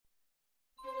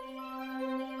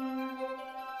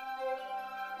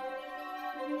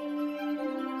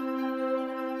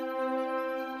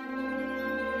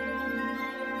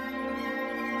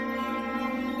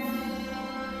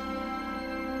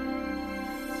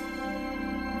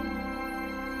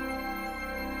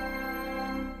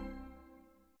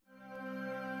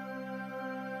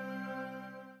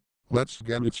Let's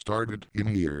get it started in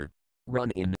here.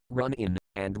 Run in,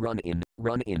 and run in,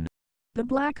 run in. The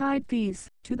Black Eyed Peas,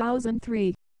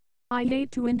 2003. I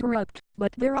hate to interrupt,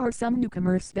 but there are some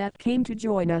newcomers that came to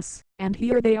join us, and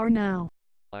here they are now.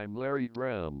 I'm Larry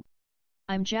Graham.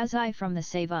 I'm Jazzi from the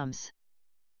Save-Ums.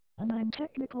 And I'm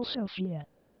TechnicalSofia.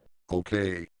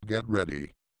 Okay, get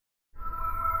ready.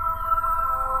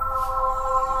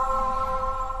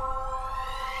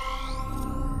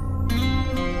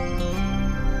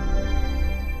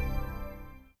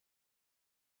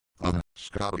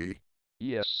 Scotty.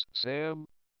 Yes, Sam?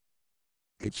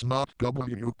 It's not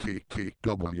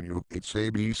WTTW, it's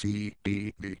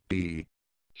ABCDDD.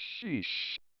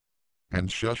 Sheesh.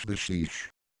 And shush the sheesh.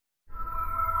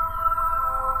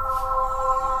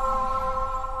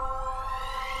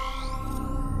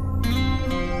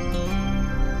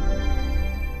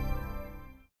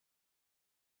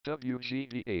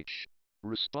 WGBH.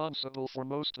 Responsible for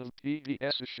most of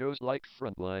PBS shows like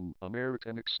Frontline,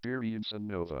 American Experience and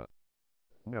Nova.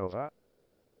 Nova?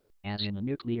 As in a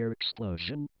nuclear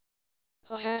explosion.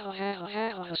 Ha ha ha ha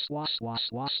ha ha swa swa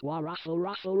swa swa ruffle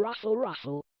ruffle ruffle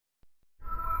ruffle.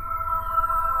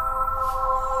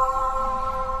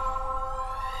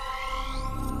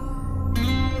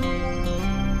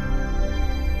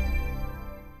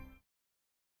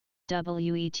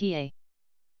 WETA.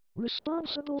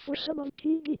 Responsible for some of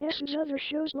PBS's other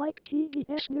shows like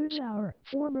PBS NewsHour,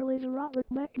 formerly the Robert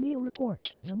McNeil Report,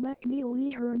 the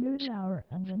McNeil-Lehrer NewsHour,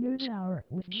 and the NewsHour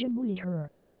with Jim Lehrer.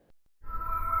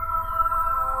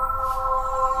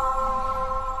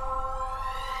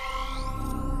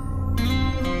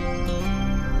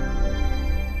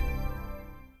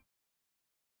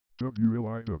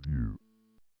 WLIW.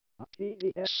 A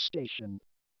PBS station.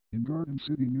 In Garden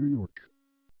City, New York.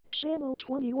 Channel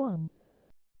 21.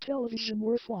 Television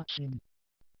worth watching.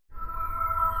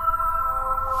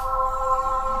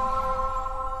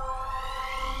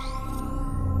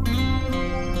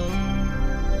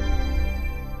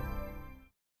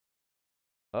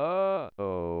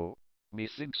 Uh-oh.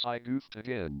 Methinks I goofed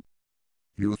again.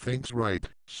 You think's right,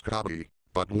 Scotty,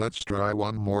 but let's try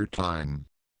one more time.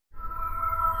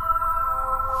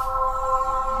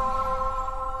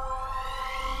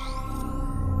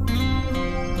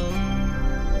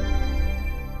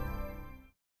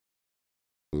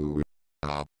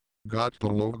 Got the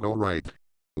logo right.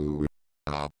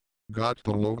 Got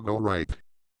the logo right.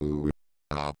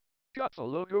 Got the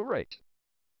logo right.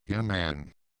 Yeah,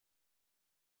 man.